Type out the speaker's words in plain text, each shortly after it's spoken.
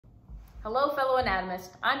Hello, fellow anatomists.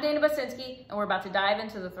 I'm Dana Bocinsky, and we're about to dive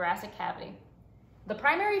into the thoracic cavity. The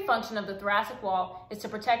primary function of the thoracic wall is to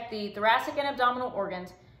protect the thoracic and abdominal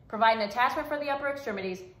organs, provide an attachment for the upper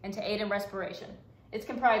extremities, and to aid in respiration. It's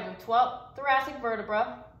comprised of 12 thoracic vertebrae,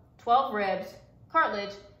 12 ribs,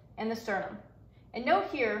 cartilage, and the sternum. And note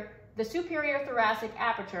here the superior thoracic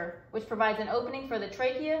aperture, which provides an opening for the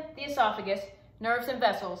trachea, the esophagus, nerves, and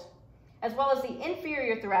vessels, as well as the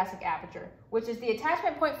inferior thoracic aperture, which is the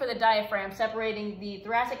attachment point for the diaphragm separating the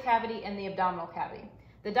thoracic cavity and the abdominal cavity.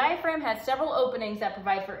 The diaphragm has several openings that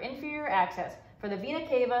provide for inferior access for the vena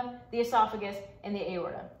cava, the esophagus, and the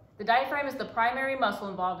aorta. The diaphragm is the primary muscle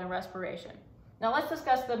involved in respiration. Now let's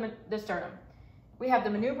discuss the sternum. We have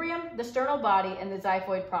the manubrium, the sternal body, and the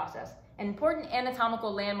xiphoid process. An important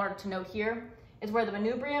anatomical landmark to note here is where the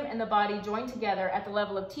manubrium and the body join together at the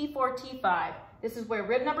level of T4, T5. This is where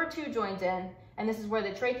rib number 2 joins in, and this is where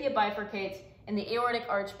the trachea bifurcates and the aortic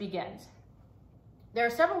arch begins. There are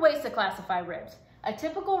several ways to classify ribs. A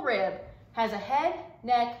typical rib has a head,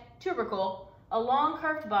 neck, tubercle, a long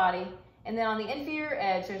curved body, and then on the inferior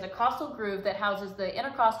edge there's a costal groove that houses the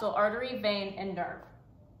intercostal artery, vein, and nerve.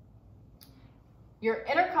 Your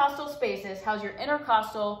intercostal spaces house your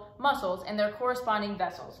intercostal muscles and their corresponding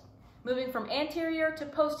vessels. Moving from anterior to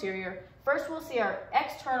posterior, first we'll see our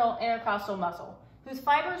external intercostal muscle, whose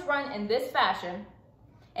fibers run in this fashion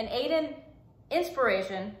and aid in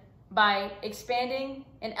inspiration by expanding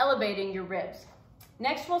and elevating your ribs.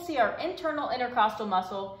 Next, we'll see our internal intercostal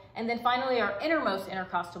muscle, and then finally our innermost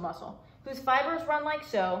intercostal muscle, whose fibers run like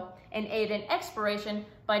so and aid in expiration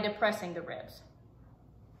by depressing the ribs.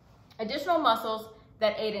 Additional muscles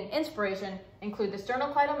that aid in inspiration include the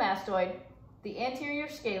sternocleidomastoid, the anterior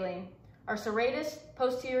scalene, our serratus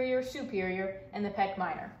posterior superior, and the pec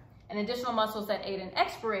minor. And additional muscles that aid in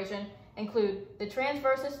expiration include the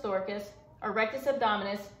transversus thoracis, our rectus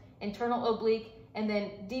abdominis, internal oblique, and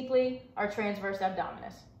then deeply our transverse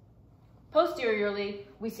abdominis. Posteriorly,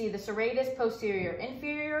 we see the serratus posterior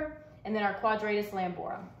inferior, and then our quadratus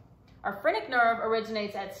lamborum. Our phrenic nerve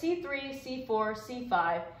originates at C3, C4,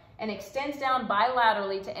 C5, and extends down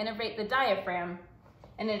bilaterally to innervate the diaphragm,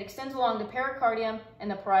 and it extends along the pericardium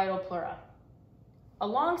and the parietal pleura.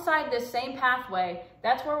 Alongside this same pathway,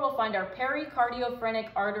 that's where we'll find our pericardiacophrenic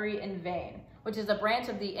artery and vein, which is a branch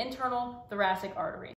of the internal thoracic artery.